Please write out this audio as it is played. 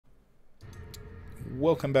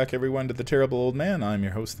Welcome back, everyone, to The Terrible Old Man. I'm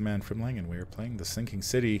your host, the Manfromleng, and we are playing The Sinking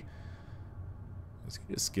City. Is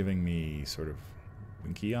he just giving me sort of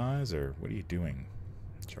winky eyes, or what are you doing,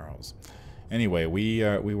 Charles? Anyway, we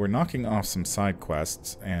were knocking off some side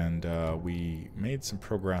quests, and we made some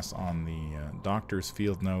progress on the doctor's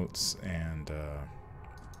field notes, and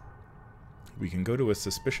we can go to a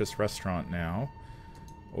suspicious restaurant now,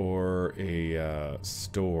 or a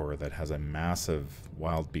store that has a massive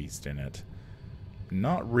wild beast in it.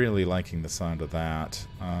 Not really liking the sound of that.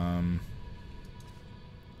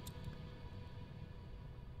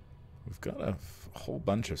 We've got a whole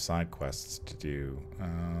bunch of side quests to do.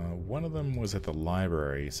 One of them was at the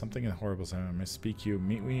library. Something in horrible sound. I misspeak you.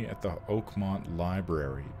 Meet me at the Oakmont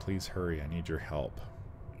Library. Please hurry. I need your help.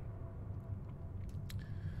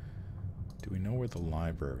 Do we know where the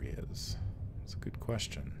library is? It's a good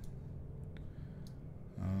question.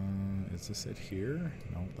 Is this it here?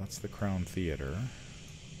 No, that's the Crown Theater.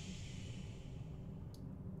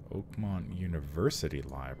 Oakmont University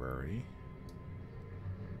Library.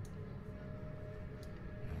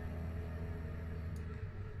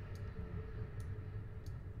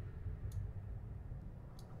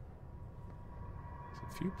 There's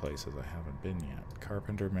a few places I haven't been yet.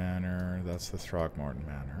 Carpenter Manor, that's the Throgmorton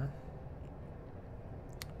Manor.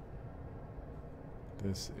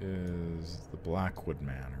 This is the Blackwood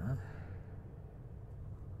Manor.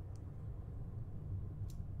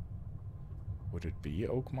 Would it be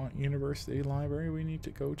Oakmont University Library we need to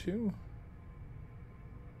go to?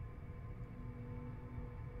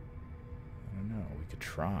 I don't know. We could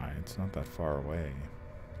try. It's not that far away.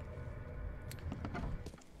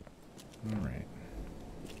 Alright.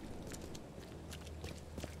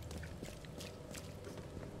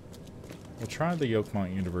 We'll try the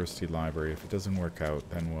Oakmont University Library. If it doesn't work out,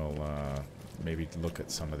 then we'll maybe look at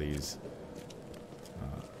some of these.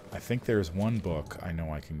 I think there's one book I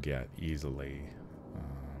know I can get easily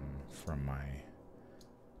from my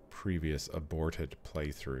previous aborted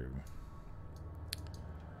playthrough.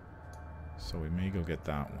 So we may go get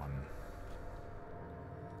that one.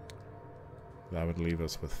 That would leave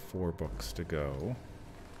us with 4 books to go.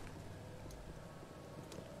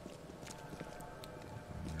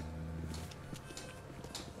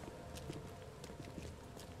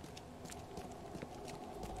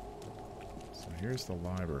 Here's the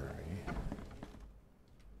library.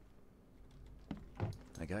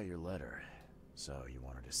 I got your letter. So, you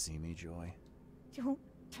wanted to see me, Joy? Don't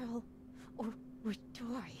tell, or we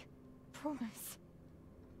die. Promise.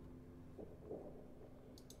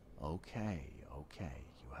 Okay, okay.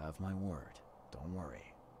 You have my word. Don't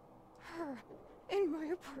worry. Her in my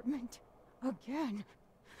apartment. Again.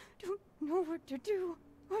 Don't know what to do.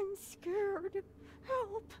 I'm scared.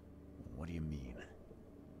 Help. What do you mean?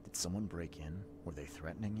 Did someone break in? Were they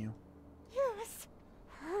threatening you? Yes.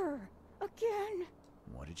 Her. Again.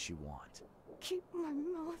 What did she want? Keep my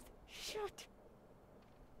mouth shut.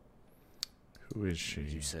 Who is she?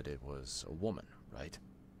 You said it was a woman, right?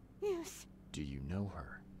 Yes. Do you know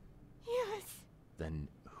her? Yes. Then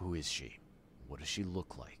who is she? What does she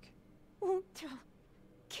look like? Won't tell.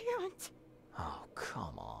 Can't. Oh,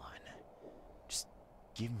 come on. Just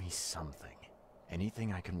give me something.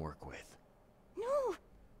 Anything I can work with. No.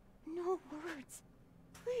 No words.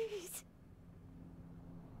 Please.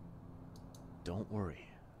 Don't worry.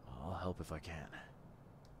 I'll help if I can.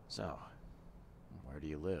 So, where do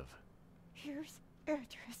you live? Here's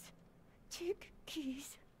address. Take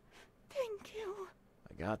keys. Thank you.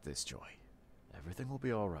 I got this, Joy. Everything will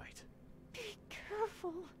be all right. Be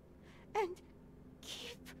careful. And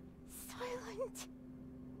keep silent.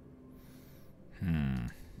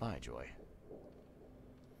 Bye, Joy.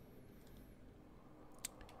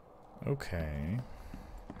 Okay.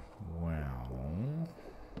 Well...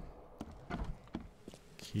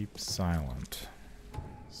 Keep silent.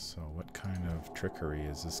 So what kind of trickery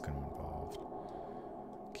is this going to involve?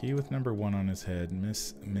 Key with number 1 on his head.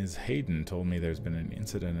 Ms. Hayden told me there's been an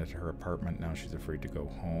incident at her apartment. Now she's afraid to go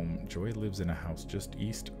home. Joy lives in a house just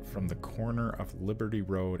east from the corner of Liberty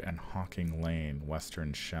Road and Hawking Lane,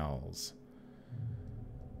 Western Shells.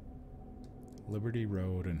 Liberty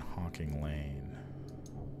Road and Hawking Lane.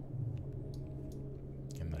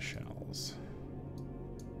 In the Shells.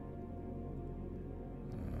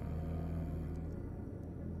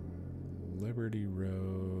 Liberty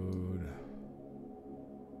Road.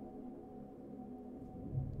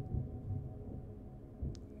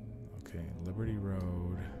 Okay, Liberty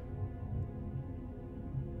Road.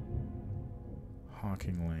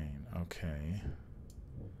 Hawking Lane. Okay.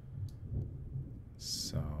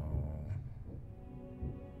 So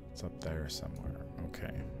it's up there somewhere.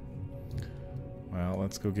 Okay. Well,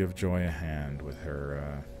 let's go give Joy a hand with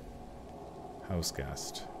her house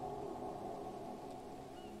guest.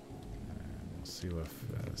 And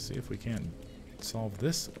we'll see if we can't solve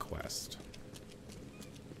this quest.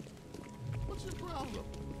 What's your problem?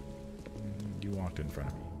 You walked in front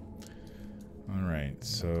of me. Alright,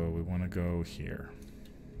 so we want to go here.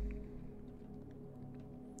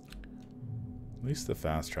 At least the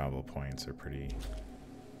fast travel points are pretty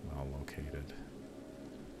well located.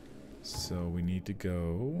 So we need to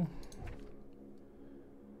go...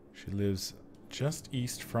 She lives just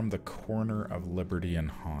east from the corner of Liberty and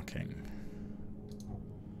Hawking.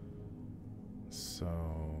 So...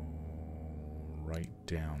 right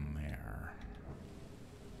down there.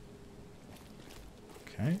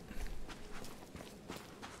 Okay.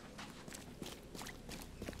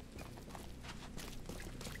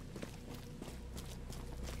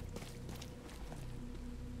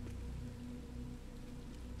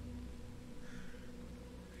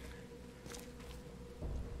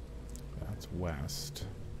 That's west.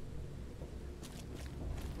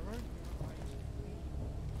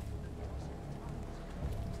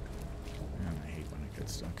 Man, I hate when it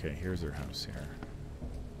gets... Okay, here's her house here.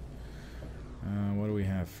 What do we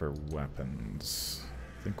have for weapons?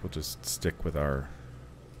 I think we'll just stick with our...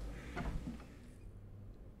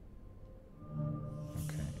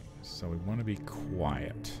 Okay, so we want to be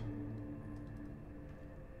quiet.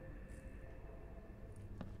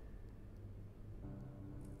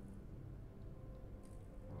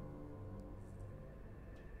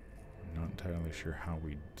 I'm not entirely sure how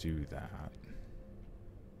we do that.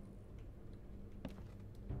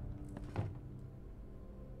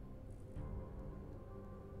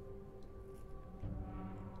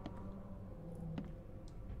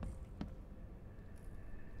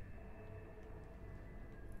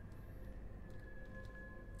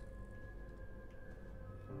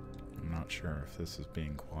 Sure if this is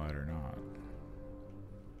being quiet or not.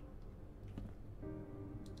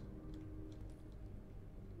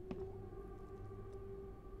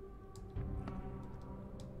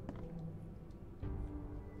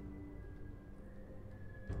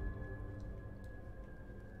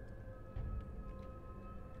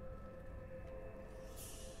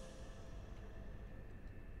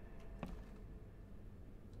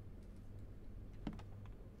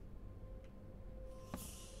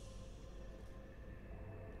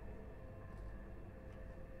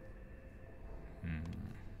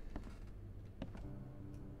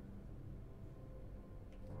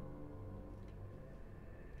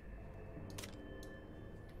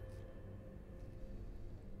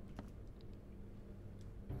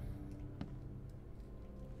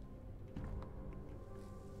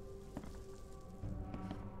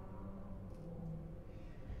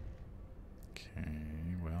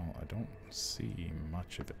 Don't see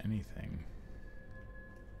much of anything.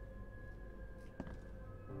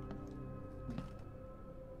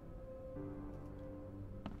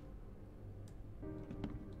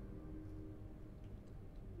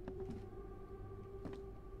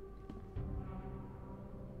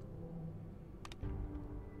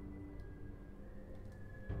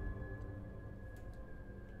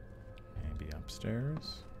 Maybe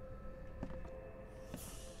upstairs.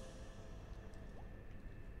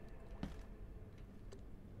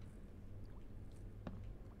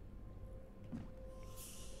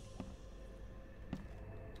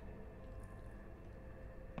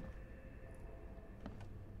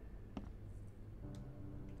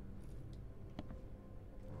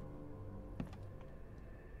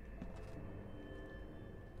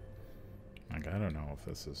 I don't know if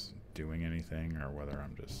this is doing anything or whether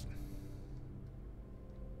I'm just...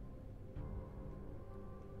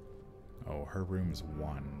 Oh, her room's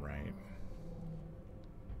 1, right?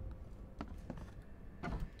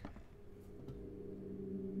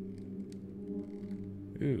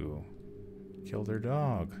 Ooh. Killed her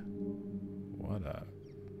dog. What a...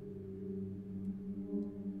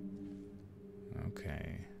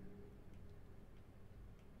 Okay.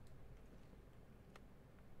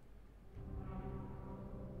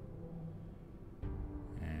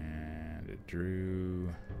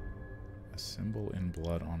 Drew a symbol in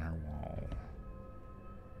blood on her wall.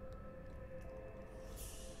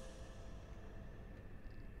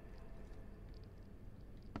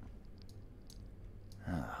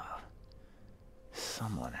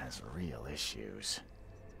 Someone has real issues.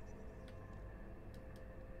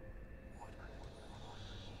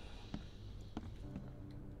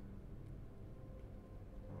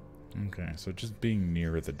 Okay, so just being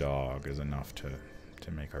near the dog is enough to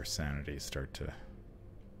make our sanity start to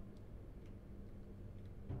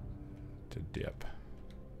dip.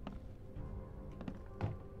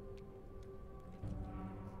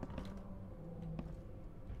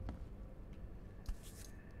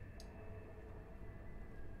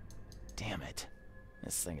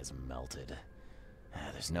 This thing is melted.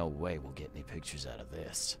 There's no way we'll get any pictures out of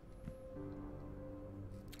this.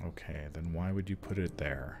 Okay, then why would you put it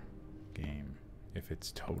there, game, if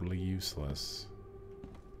it's totally useless?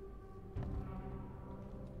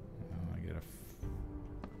 I get a...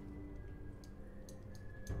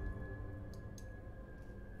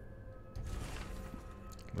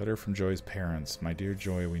 Letter from Joy's parents. My dear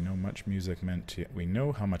Joy, we know how much music meant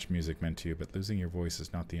to you, but losing your voice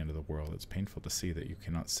is not the end of the world. It's painful to see that you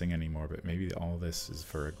cannot sing anymore, but maybe all this is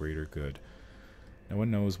for a greater good. No one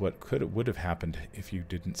knows what would have happened if you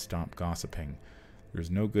didn't stop gossiping.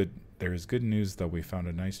 There is good news, though. We found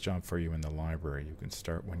a nice job for you in the library. You can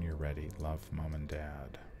start when you're ready. Love, Mom and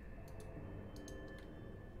Dad.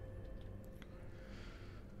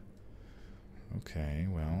 Okay,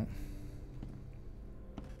 well...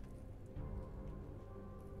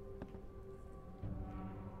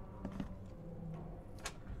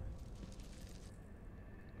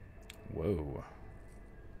 Whoa.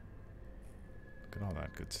 Look at all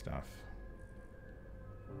that good stuff.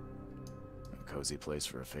 A cozy place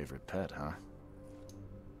for a favorite pet, huh?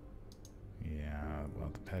 Yeah, well,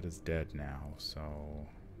 the pet is dead now, so...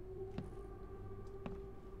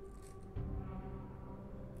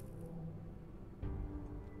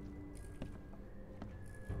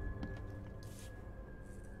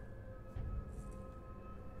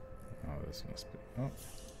 Oh, this must be... Oh.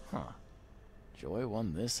 Huh. Joy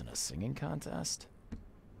won this in a singing contest?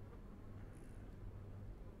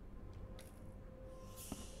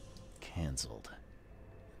 Cancelled.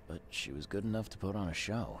 But she was good enough to put on a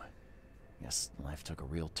show. Guess life took a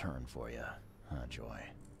real turn for you, huh, Joy?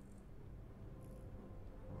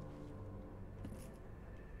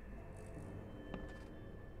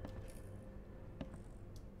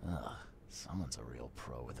 Ugh, someone's a real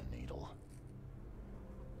pro with a needle.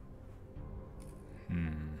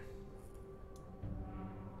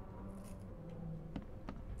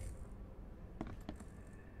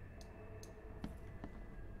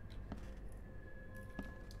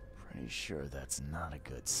 Pretty sure that's not a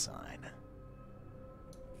good sign.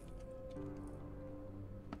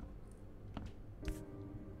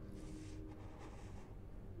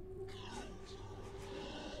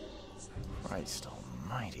 Christ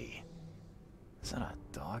almighty. Is that a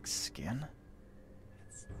dog's skin?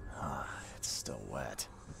 Ah, it's still wet.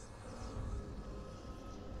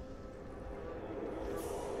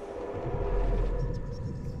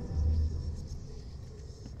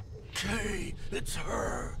 Kay, it's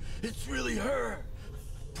her. It's really her.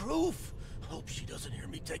 Proof? Hope she doesn't hear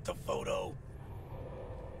me take the photo.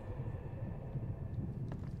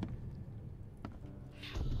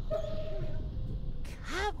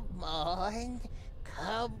 Come on.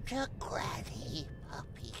 Come to Granny,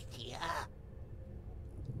 puppy dear.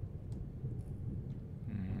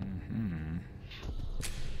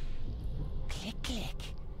 Click,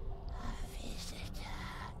 click. A visitor.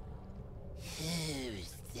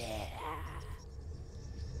 Who's there?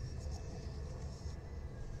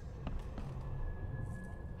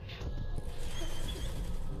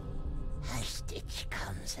 A stitch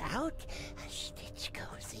comes out, a stitch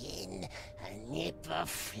goes in, a nip of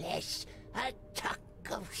flesh, a tuck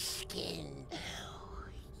of skin.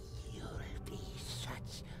 You'll be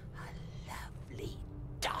such a lovely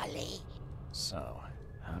dolly. So,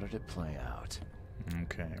 how did it play out?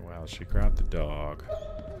 Okay, well, she grabbed the dog.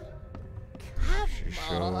 Come She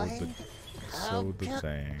showed on. sewed the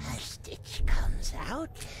thing. A stitch comes out,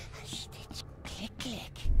 a stitch click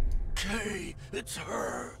click. Kay, it's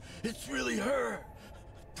her. It's really her.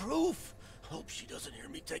 Proof? Hope she doesn't hear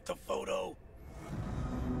me take the photo.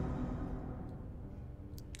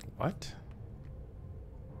 What?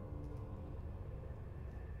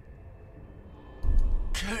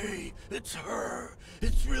 Kay, it's her.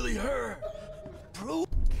 It's really her. Proof?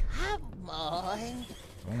 Come on.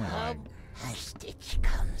 Oh my. A stitch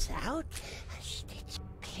comes out, a stitch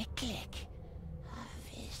click click. A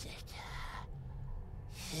visitor.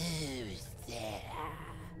 Who's there?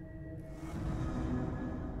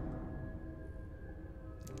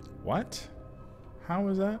 What? How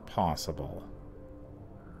is that possible?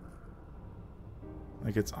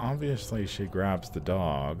 Like, it's obviously she grabs the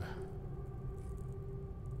dog.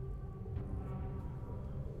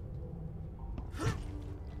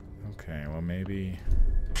 Okay, well, maybe...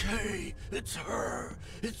 Kay, it's her.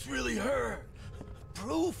 It's really her.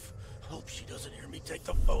 Proof? Hope she doesn't hear me take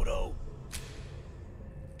the photo.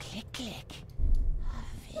 Click click. A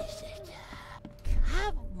visitor.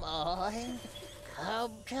 Come on.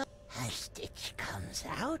 Come to... A stitch comes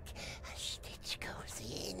out, a stitch goes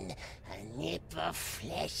in, a nip of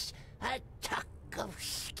flesh, a tuck of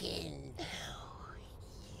skin.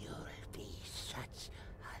 You'll be such such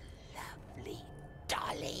a lovely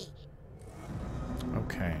dolly.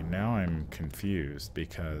 Okay, now I'm confused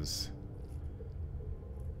because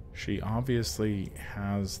she obviously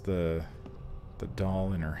has the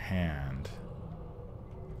doll in her hand.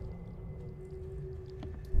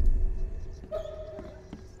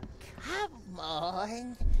 Come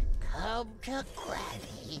on, come to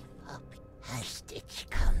Granny. As Stitch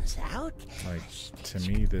comes out. Like, to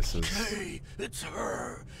me, this is... Hey, it's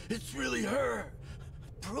her. It's really her.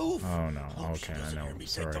 Proof. Oh, no. Hope she Okay, I doesn't know. hear me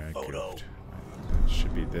Sorry, take the I photo. goofed. It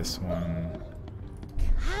should be this one,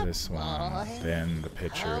 this one, then the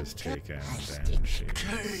picture is taken, then she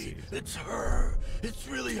Hey, sees it. it's her. It's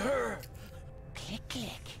really her. Click,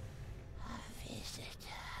 click. A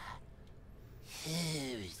visitor.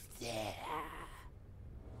 Who's there?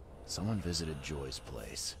 Someone visited Joy's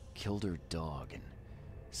place, killed her dog, and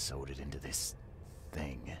sewed it into this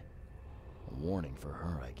thing. A warning for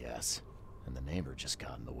her, I guess. And the neighbor just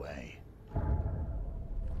got in the way.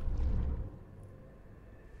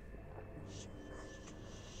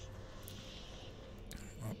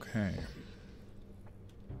 Okay.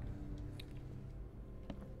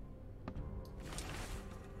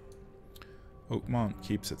 Oakmont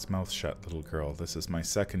keeps its mouth shut, little girl. This is my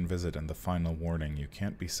second visit and the final warning. You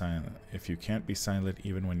can't be silent. If you can't be silent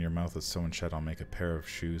even when your mouth is sewn shut, I'll make a pair of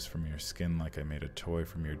shoes from your skin like I made a toy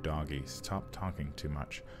from your doggy. Stop talking too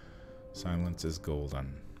much. Silence is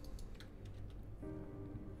golden.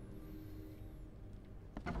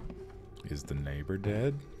 Is the neighbor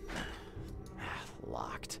dead?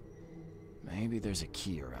 Locked. Maybe there's a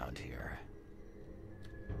key around here.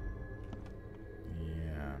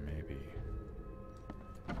 Yeah, maybe.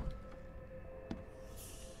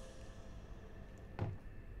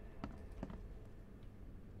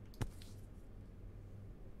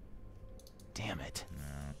 Damn it. No.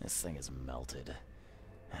 This thing is melted.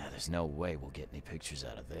 There's no way we'll get any pictures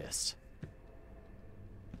out of this.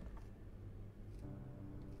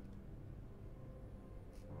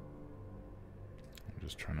 I'm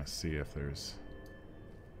just trying to see if there's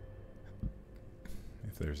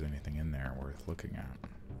anything in there worth looking at.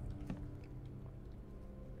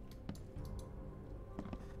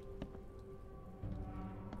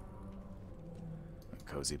 A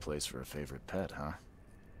cozy place for a favorite pet, huh?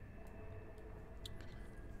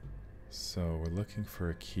 So we're looking for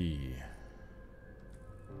a key.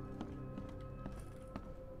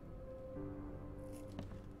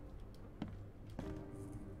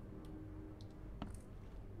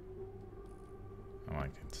 Oh, I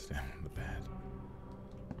can stand on the bed.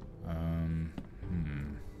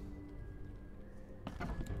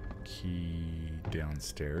 Key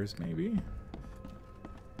downstairs, maybe?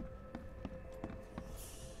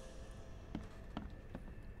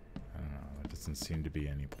 I don't know. There doesn't seem to be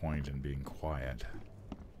any point in being quiet.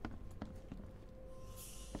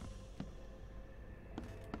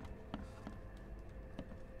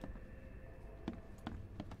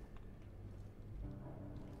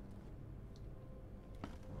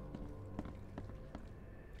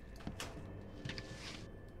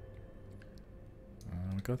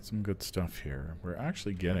 We got some good stuff here. We're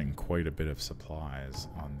actually getting quite a bit of supplies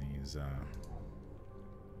on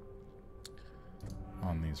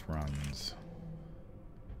these runs.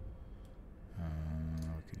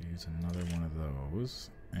 We could use another one of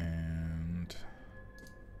those, and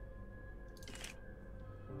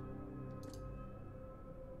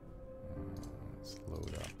let's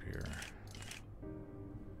load up here.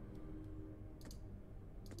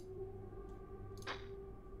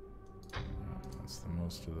 That's the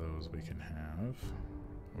most of those we can have.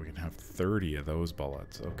 We can have 30 of those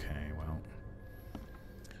bullets. Okay, well.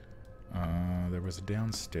 There was a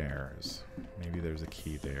downstairs. Maybe there's a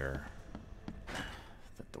key there.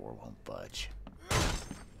 The door won't budge.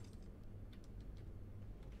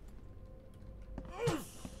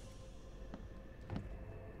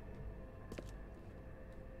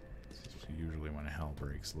 This is usually when hell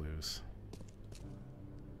breaks loose.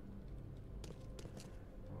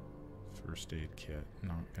 First aid kit,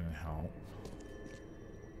 not gonna help.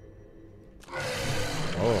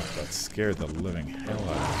 Oh, that scared the living hell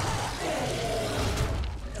out of me.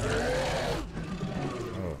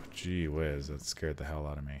 Oh, gee whiz, that scared the hell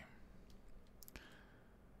out of me.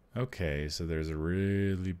 Okay, so there's a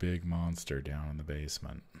really big monster down in the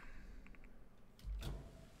basement.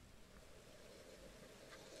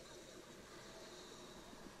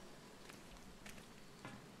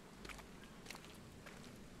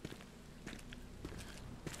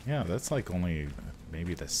 Yeah, that's like only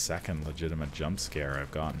maybe the second legitimate jump scare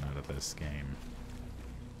I've gotten out of this game.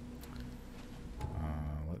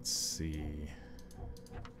 Let's see.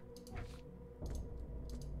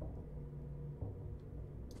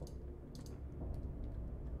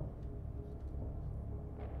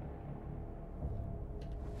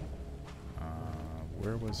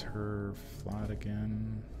 where was her flat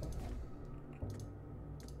again?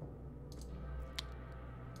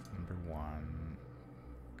 Number 1.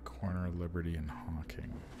 Corner Liberty and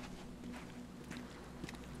Hawking.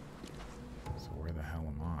 So where the hell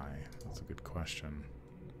am I? That's a good question.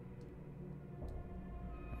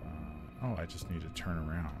 Oh, I just need to turn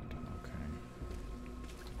around. Okay.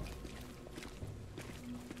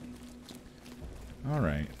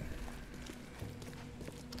 Alright.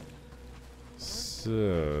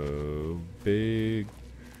 So, big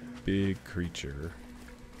creature.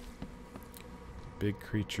 Big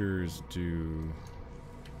creatures do...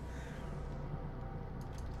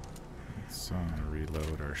 Let's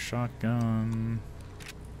reload our shotgun.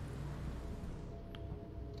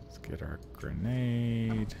 Let's get our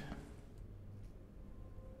grenade.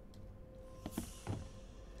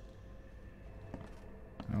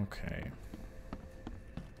 Okay.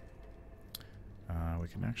 We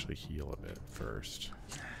can actually heal a bit first.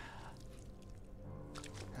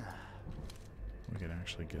 We can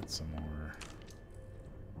actually get some more.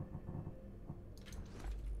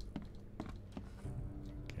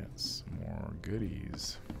 Get some more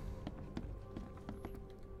goodies.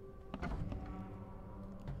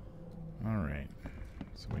 Alright.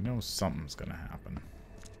 So we know something's gonna happen.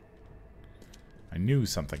 I knew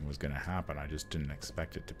something was gonna happen, I just didn't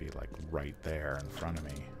expect it to be like right there in front of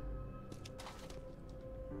me.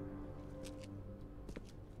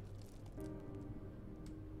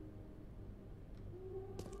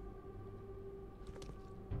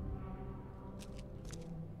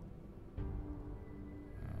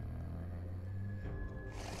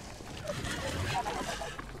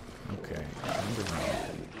 Okay, underground.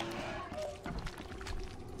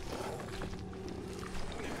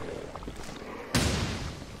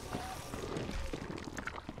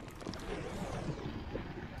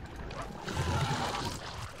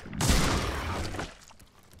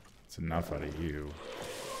 It's enough out of you.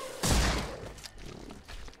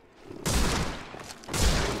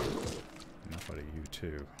 Enough out of you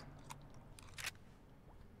too.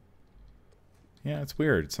 Yeah, it's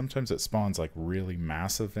weird. Sometimes it spawns like really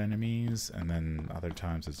massive enemies, and then other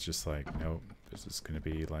times it's just like, nope, this is going to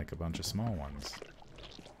be like a bunch of small ones.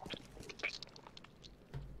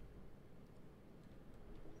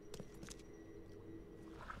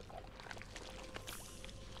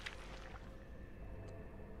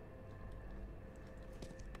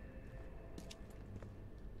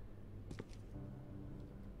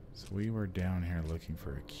 So we were down here looking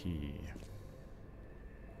for a key.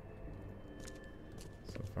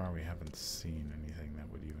 So far we haven't seen anything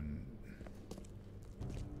that would even...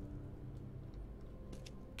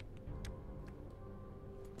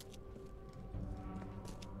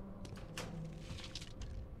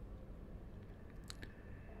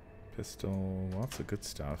 Pistol, lots of good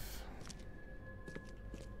stuff.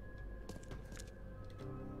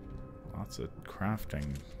 Lots of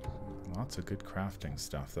crafting, lots of good crafting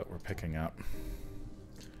stuff that we're picking up.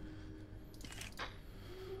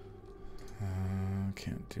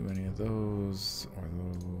 Can't do any of those, or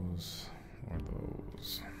those, or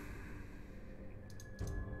those,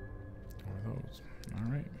 or those.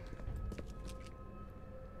 All right.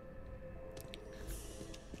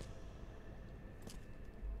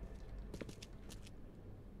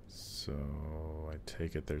 So I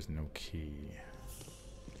take it there's no key.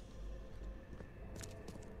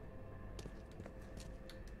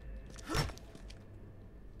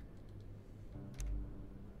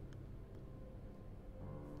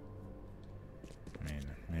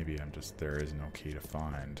 Maybe I'm just, there is no key to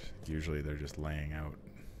find. Usually they're just laying out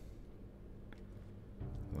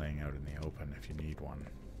in the open if you need one.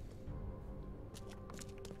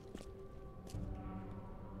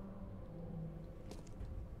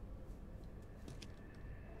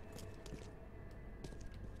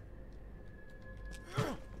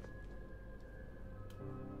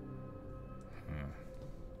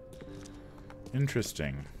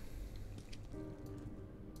 Interesting.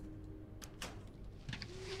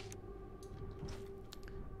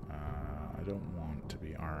 I don't want to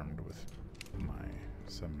be armed with my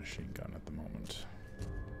submachine gun at the moment.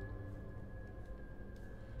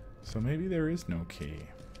 So maybe there is no key.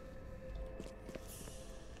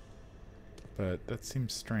 But that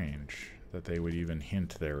seems strange that they would even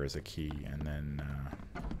hint there is a key and then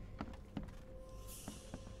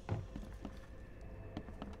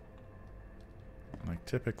like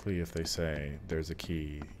typically if they say there's a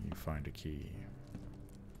key, you find a key.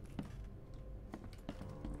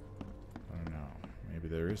 I don't know. Maybe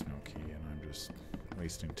there is no key and I'm just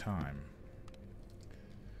wasting time.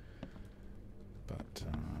 But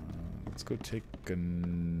let's go take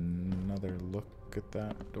another look at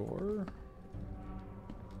that door.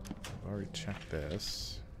 already checked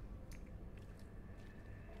this.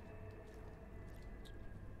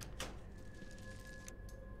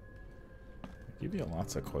 They give you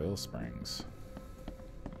lots of coil springs.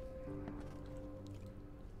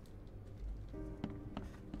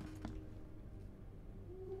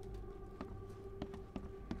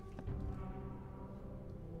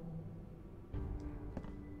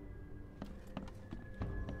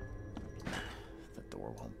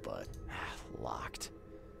 Locked.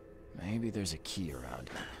 Maybe there's a key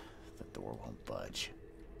around. The door won't budge.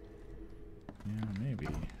 Yeah, maybe.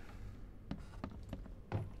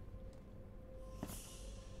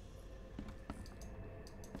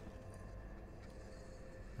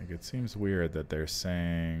 Like, it seems weird that they're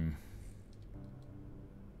saying...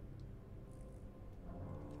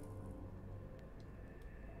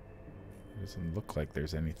 It doesn't look like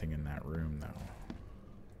there's anything in that room, though.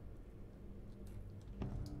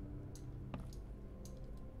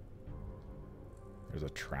 There's a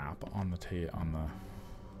trap on the on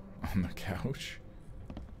the couch.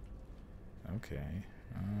 Okay.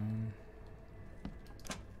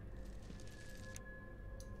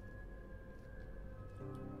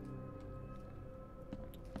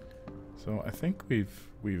 So I think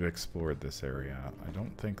we've explored this area. I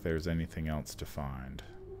don't think there's anything else to find.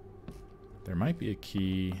 There might be a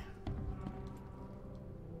key.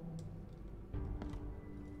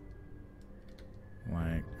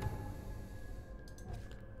 Like,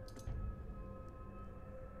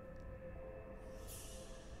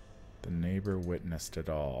 the neighbor witnessed it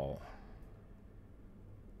all.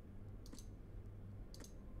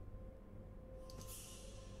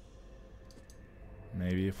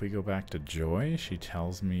 Maybe if we go back to Joy, she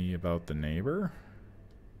tells me about the neighbor?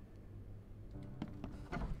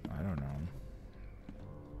 I don't know.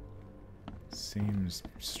 Seems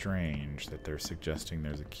strange that they're suggesting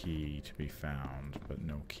there's a key to be found, but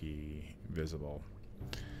no key visible.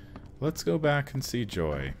 Let's go back and see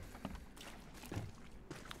Joy.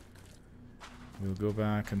 We'll go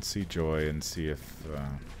back and see Joy and see if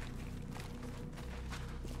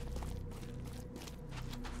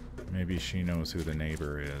maybe she knows who the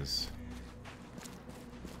neighbor is.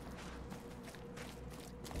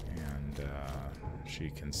 And she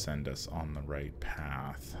can send us on the right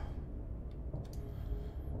path.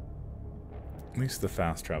 At least the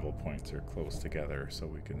fast travel points are close together so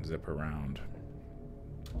we can zip around.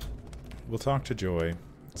 We'll talk to Joy.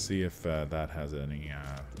 See if that has any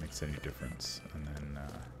makes any difference, and then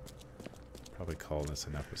probably call this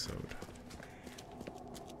an episode.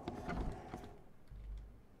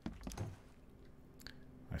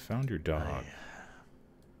 I found your dog.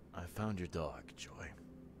 I found your dog, Joy.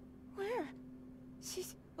 Where?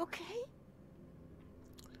 She's okay?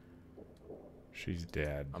 She's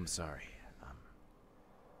dead. I'm sorry.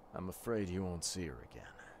 I'm afraid you won't see her again.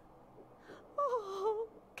 Oh,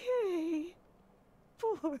 okay.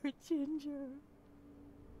 Poor Ginger.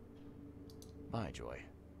 Bye, Joy.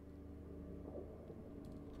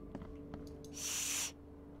 Shh.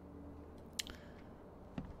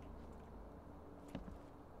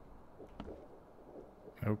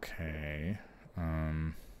 Okay.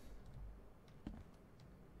 I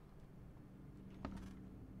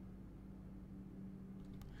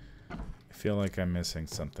feel like I'm missing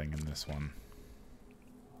something in this one.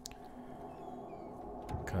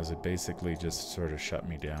 Because it basically just sort of shut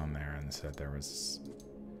me down there and said there was...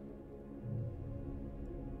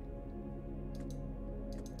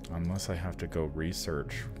 Unless I have to go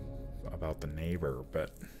research about the neighbor,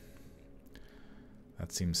 but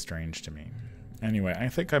that seems strange to me. Anyway, I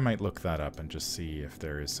think I might look that up and just see if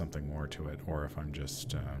there is something more to it, or if I'm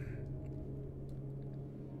just...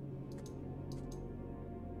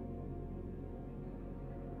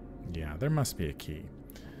 Yeah, there must be a key.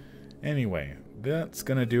 Anyway, that's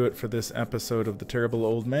gonna do it for this episode of The Terrible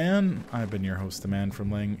Old Man. I've been your host, the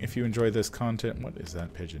Manfromleng. If you enjoyed this content... What is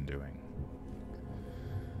that pigeon doing?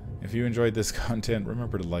 If you enjoyed this content,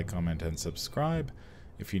 remember to like, comment, and subscribe.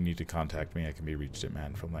 If you need to contact me, I can be reached at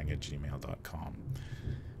manfromleng@gmail.com.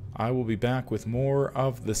 I will be back with more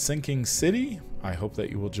of The Sinking City. I hope that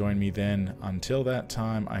you will join me then. Until that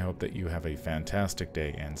time, I hope that you have a fantastic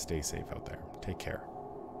day and stay safe out there. Take care.